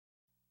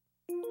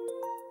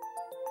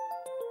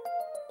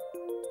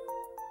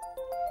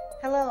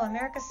Hello,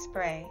 America's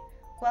Sprey.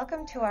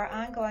 Welcome to our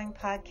ongoing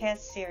podcast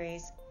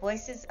series,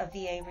 Voices of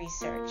VA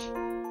Research.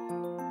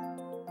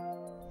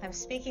 I'm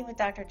speaking with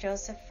Dr.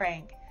 Joseph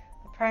Frank,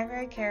 a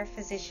primary care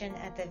physician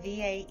at the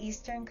VA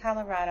Eastern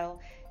Colorado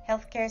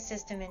Healthcare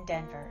System in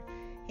Denver.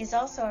 He's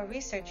also a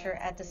researcher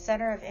at the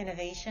Center of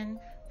Innovation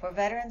for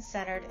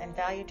Veteran-Centered and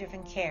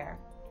Value-Driven Care.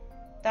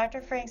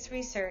 Dr. Frank's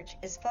research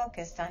is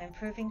focused on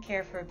improving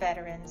care for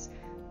veterans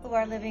who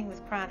are living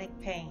with chronic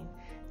pain,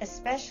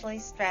 especially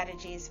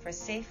strategies for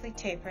safely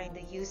tapering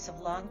the use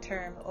of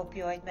long-term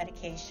opioid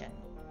medication.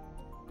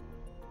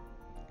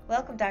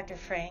 Welcome, Dr.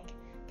 Frank.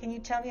 Can you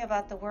tell me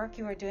about the work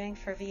you are doing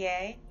for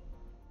VA?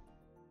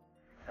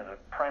 As a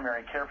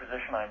primary care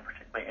physician, I'm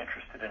particularly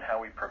interested in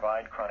how we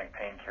provide chronic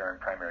pain care in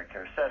primary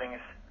care settings,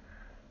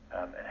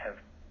 and have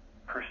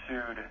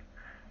pursued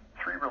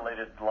three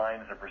related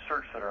lines of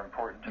research that are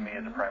important to me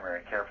as a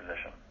primary care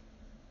physician.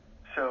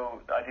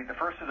 So I think the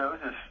first of those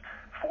is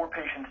for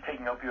patients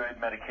taking opioid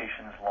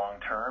medications long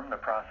term,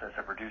 the process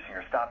of reducing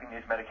or stopping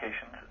these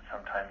medications,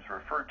 sometimes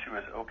referred to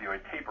as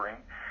opioid tapering,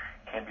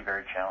 can be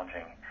very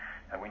challenging.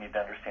 And we need to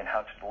understand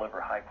how to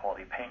deliver high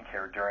quality pain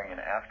care during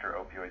and after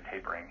opioid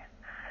tapering.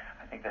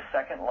 I think the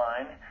second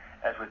line,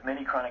 as with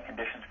many chronic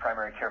conditions,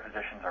 primary care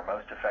physicians are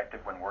most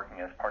effective when working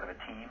as part of a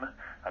team.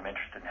 I'm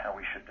interested in how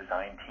we should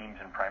design teams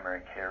in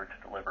primary care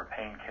to deliver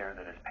pain care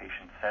that is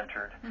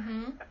patient-centered,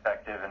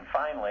 effective. And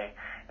finally,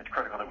 it's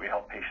critical that we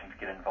help patients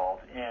get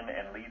involved in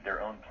and lead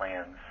their own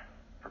plans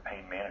for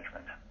pain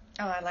management.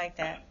 Oh, I like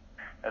that.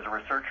 As a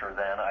researcher,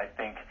 then, I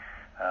think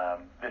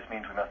this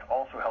means we must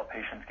also help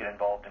patients get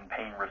involved in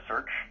pain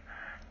research.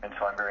 And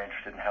so I'm very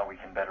interested in how we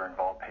can better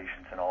involve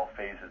patients in all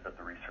phases of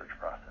the research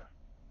process.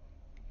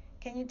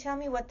 Can you tell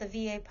me what the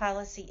VA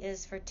policy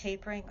is for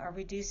tapering or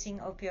reducing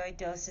opioid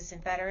doses in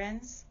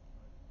veterans?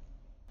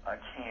 I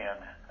can.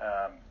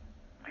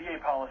 VA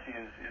policy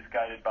is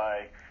guided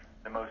by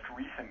the most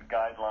recent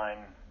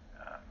guideline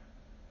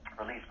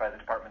released by the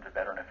Department of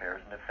Veteran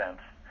Affairs and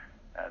Defense.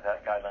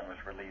 That guideline was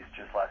released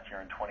just last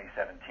year in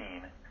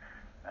 2017.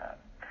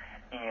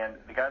 And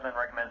the guideline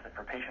recommends that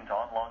for patients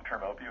on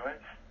long-term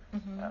opioids,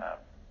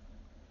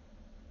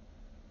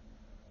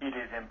 it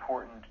is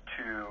important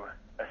to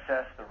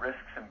assess the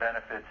risks and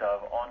benefits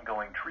of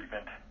ongoing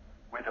treatment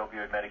with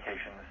opioid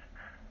medications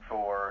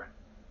for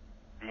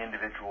the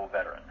individual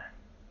veteran.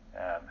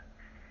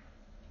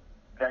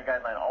 That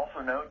guideline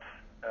also notes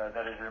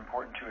that it is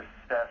important to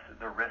assess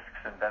the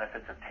risks and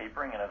benefits of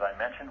tapering, and as I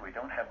mentioned, we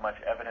don't have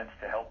much evidence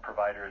to help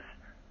providers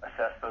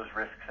assess those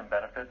risks and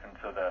benefits, and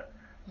so the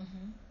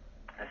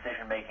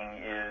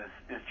decision-making is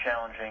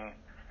challenging,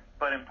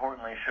 but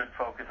importantly should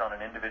focus on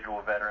an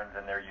individual veterans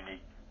and their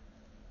unique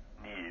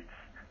needs.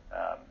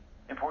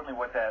 Importantly,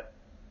 what that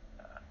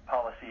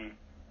policy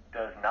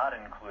does not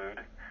include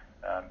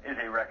is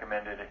a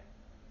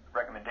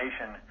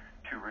recommendation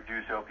to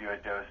reduce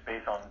opioid dose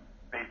based on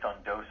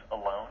dose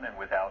alone and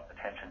without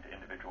attention to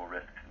individual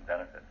risks and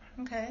benefits.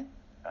 Okay.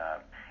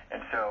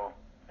 And so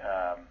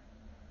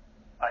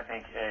I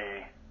think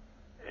a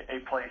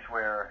place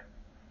where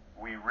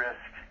we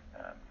risk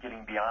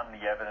getting beyond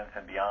the evidence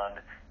and beyond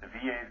the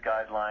VA's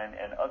guideline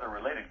and other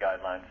related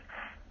guidelines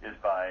is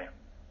by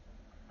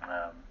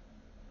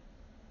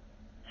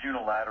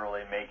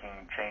unilaterally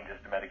making changes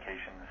to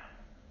medications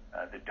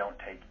that don't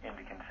take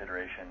into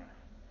consideration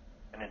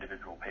an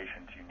individual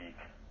patient's unique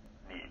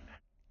needs.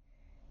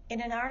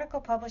 In an article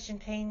published in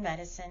Pain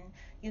Medicine,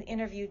 you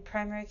interviewed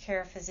primary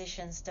care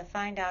physicians to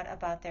find out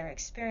about their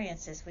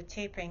experiences with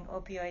tapering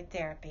opioid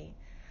therapy.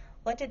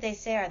 What did they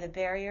say are the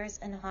barriers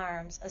and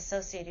harms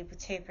associated with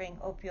tapering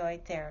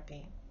opioid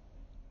therapy?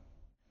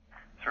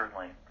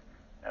 Certainly.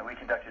 We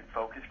conducted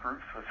focus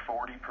groups with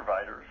 40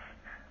 providers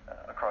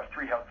across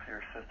 3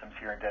 healthcare systems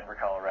here in Denver,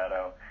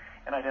 Colorado,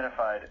 and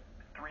identified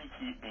 3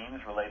 key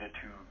themes related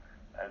to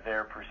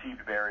their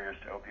perceived barriers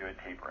to opioid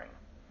tapering.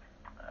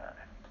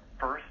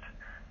 First,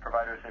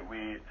 providers that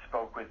we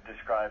spoke with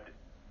described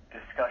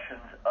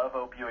discussions of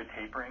opioid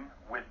tapering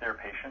with their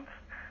patients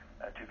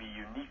to be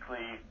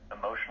uniquely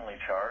emotionally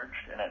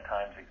charged and at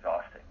times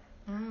exhausting.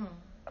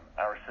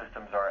 Our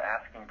systems are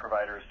asking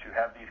providers to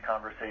have these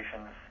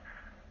conversations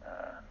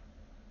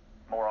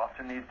more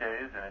often these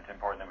days, and it's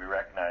important that we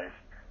recognize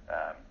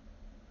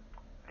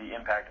the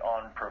impact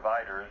on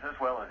providers as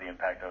well as the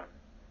impact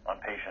on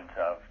patients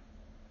of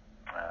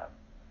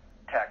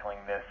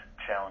tackling this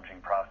challenging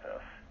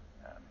process.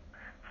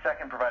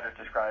 Second, providers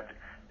described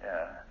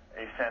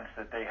a sense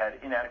that they had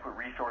inadequate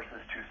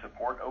resources to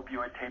support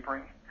opioid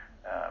tapering,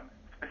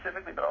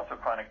 specifically, but also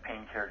chronic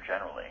pain care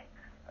generally.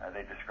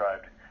 They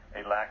described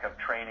a lack of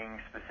training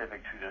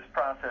specific to this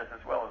process,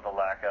 as well as a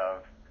lack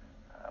of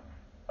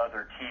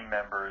other team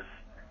members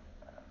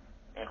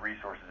and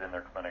resources in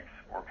their clinics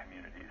or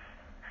communities.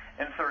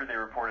 And third, they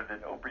reported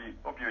that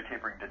opioid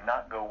tapering did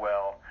not go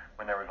well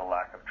when there was a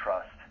lack of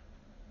trust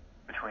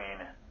between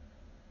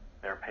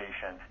their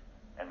patient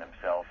and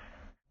themselves.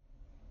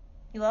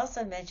 You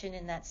also mentioned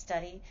in that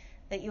study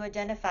that you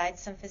identified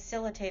some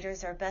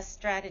facilitators or best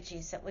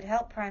strategies that would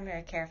help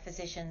primary care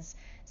physicians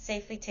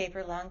safely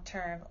taper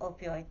long-term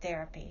opioid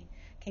therapy.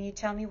 Can you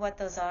tell me what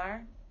those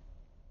are?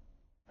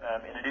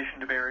 In addition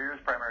to barriers,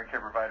 primary care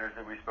providers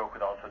that we spoke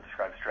with also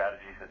described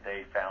strategies that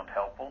they found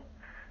helpful.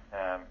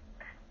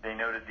 They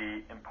noted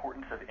the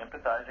importance of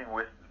empathizing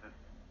with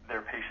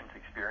their patient's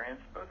experience,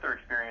 both their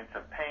experience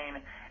of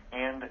pain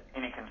and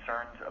any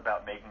concerns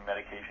about making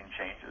medication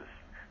changes.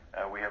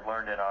 We have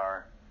learned in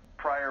our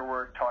prior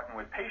work talking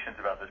with patients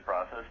about this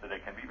process that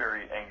it can be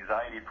very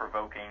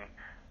anxiety-provoking,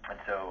 and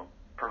so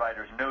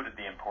providers noted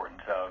the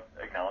importance of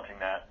acknowledging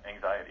that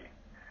anxiety.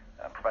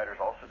 Providers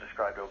also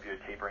described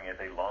opioid tapering as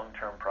a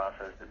long-term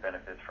process that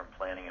benefits from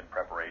planning and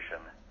preparation.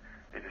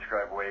 They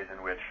describe ways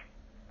in which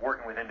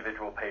working with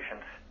individual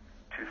patients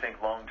to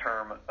think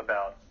long-term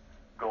about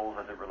goals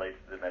as it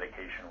relates to the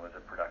medication was a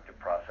productive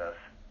process.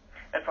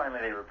 And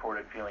finally, they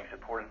reported feeling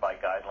supported by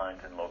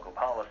guidelines and local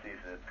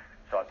policies that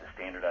sought to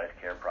standardize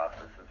care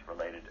processes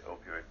related to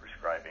opioid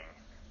prescribing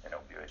and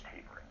opioid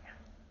tapering.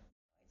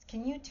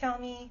 Can you tell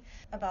me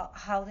about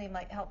how they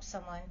might help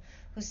someone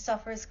who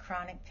suffers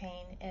chronic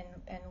pain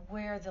and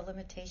where the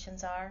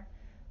limitations are?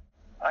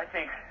 I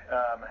think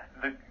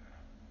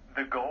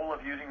the goal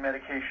of using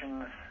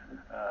medications,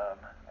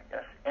 I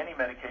guess any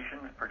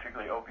medications,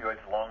 particularly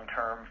opioids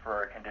long-term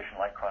for a condition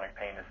like chronic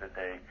pain, is that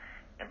they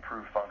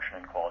improve function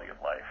and quality of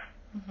life.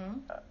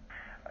 Mm-hmm.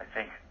 I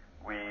think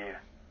we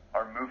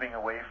are moving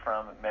away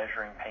from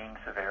measuring pain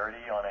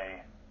severity on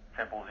a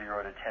simple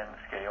 0 to 10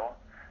 scale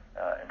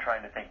and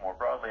trying to think more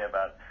broadly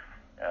about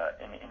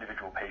an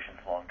individual patient's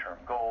long-term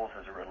goals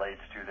as it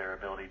relates to their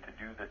ability to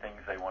do the things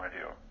they want to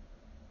do.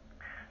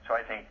 So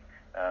I think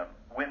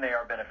when they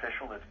are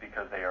beneficial, it's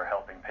because they are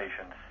helping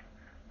patients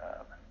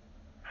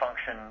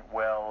function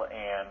well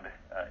and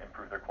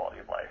improve their quality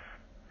of life.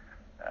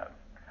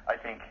 I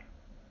think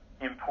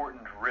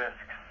important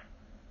risks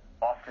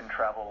often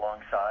travel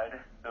alongside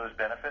those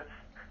benefits,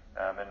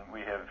 and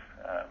we have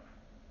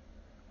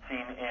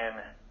seen in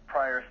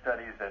prior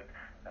studies that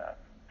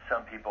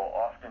some people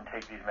often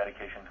take these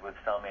medications with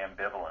some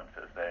ambivalence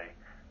as they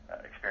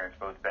experience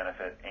both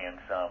benefit and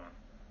some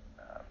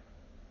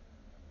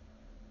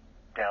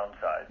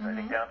downsides. Mm-hmm. I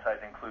think downsides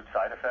include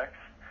side effects.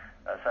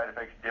 Side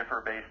effects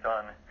differ based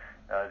on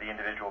the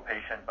individual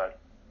patient, but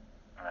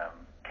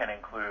can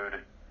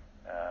include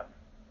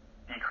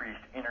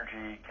decreased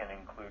energy, can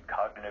include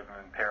cognitive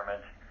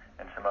impairment,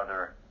 and some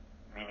other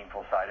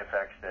meaningful side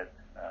effects that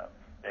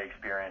they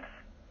experience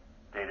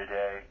day to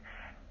day.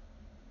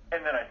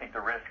 And then I think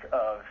the risk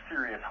of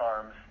serious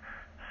harms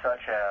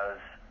such as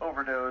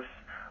overdose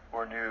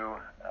or new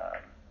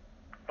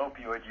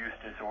opioid use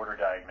disorder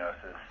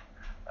diagnosis,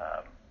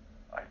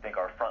 I think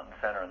are front and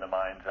center in the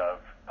minds of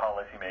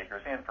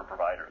policymakers and for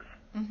providers.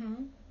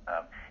 Mm-hmm.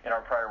 In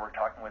our prior work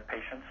talking with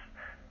patients,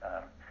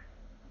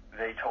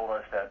 they told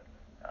us that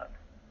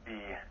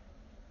the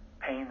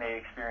pain they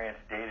experience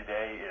day to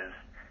day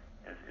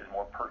is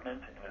more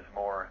pertinent and is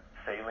more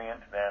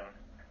salient than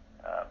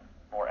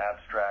more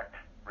abstract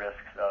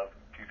risks of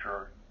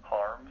future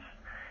harms.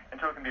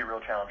 And so it can be a real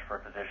challenge for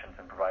physicians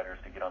and providers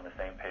to get on the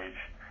same page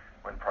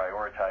when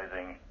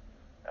prioritizing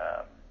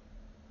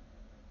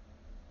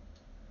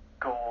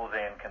goals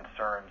and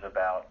concerns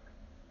about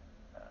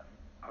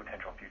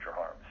potential future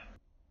harms.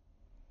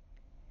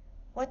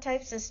 What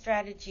types of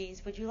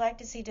strategies would you like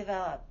to see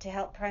developed to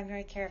help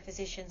primary care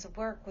physicians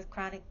work with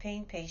chronic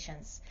pain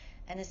patients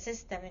and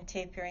assist them in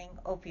tapering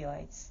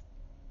opioids?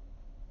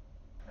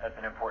 That's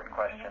an important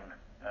question.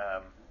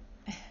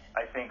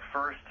 I think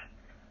first,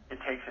 it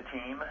takes a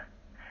team,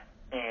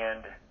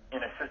 and in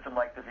a system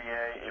like the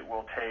VA, it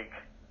will take,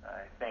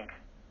 I think,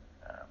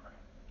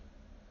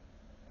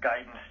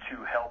 guidance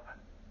to help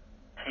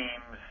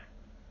teams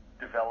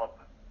develop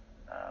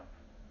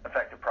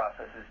effective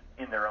processes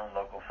in their own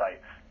local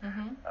sites.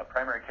 Mm-hmm.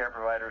 Primary care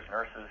providers,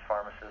 nurses,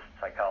 pharmacists,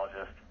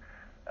 psychologists,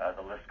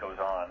 the list goes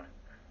on.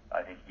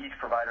 I think each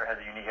provider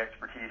has a unique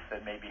expertise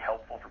that may be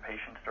helpful for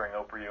patients during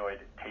opioid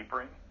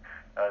tapering.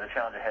 The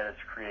challenge ahead is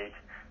to create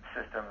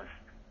systems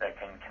that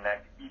can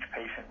connect each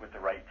patient with the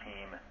right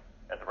team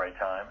at the right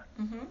time,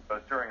 mm-hmm.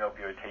 both during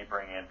opioid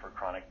tapering and for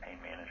chronic pain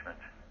management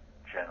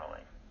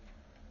generally.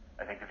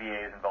 I think the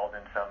VA is involved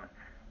in some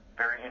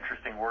very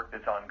interesting work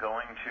that's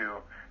ongoing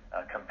to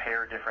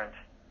compare different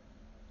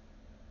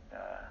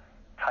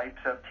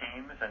types of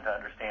teams and to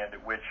understand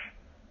which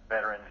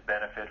veterans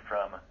benefit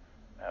from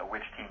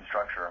which team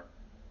structure.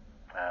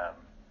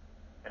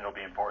 And it'll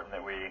be important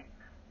that we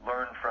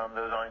learn from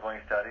those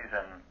ongoing studies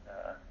and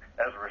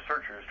as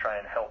researchers try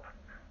and help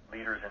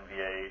leaders in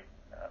VA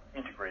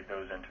integrate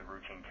those into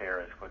routine care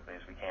as quickly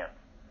as we can.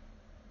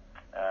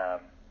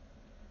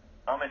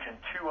 I'll mention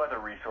two other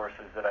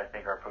resources that I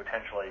think are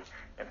potentially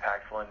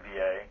impactful in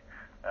VA.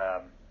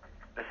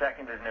 The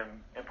second is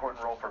an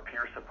important role for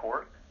peer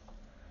support.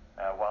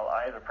 While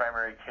I, as a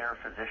primary care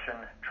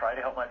physician, try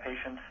to help my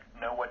patients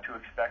know what to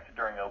expect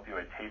during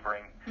opioid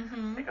tapering,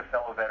 mm-hmm. I think a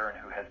fellow veteran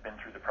who has been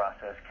through the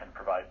process can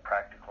provide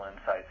practical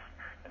insights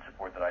and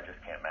support that I just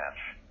can't match.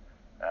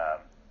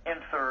 And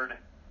third,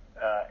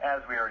 as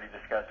we already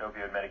discussed,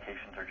 opioid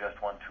medications are just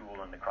one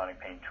tool in the chronic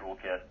pain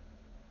toolkit.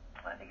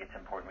 I think it's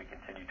important we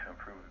continue to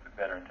improve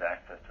veterans'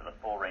 access to the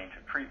full range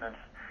of treatments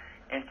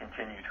and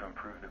continue to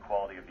improve the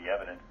quality of the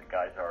evidence that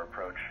guides our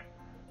approach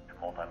to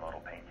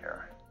multimodal pain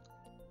care.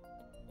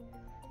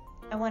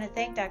 I want to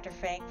thank Dr.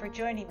 Frank for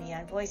joining me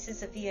on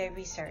Voices of VA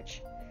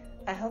Research.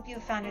 I hope you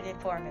found it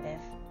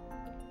informative.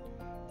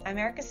 I'm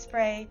Erica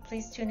Sprey.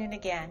 Please tune in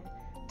again.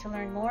 To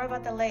learn more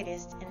about the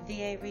latest in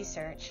VA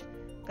research,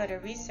 go to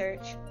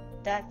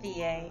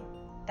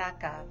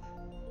research.va.gov.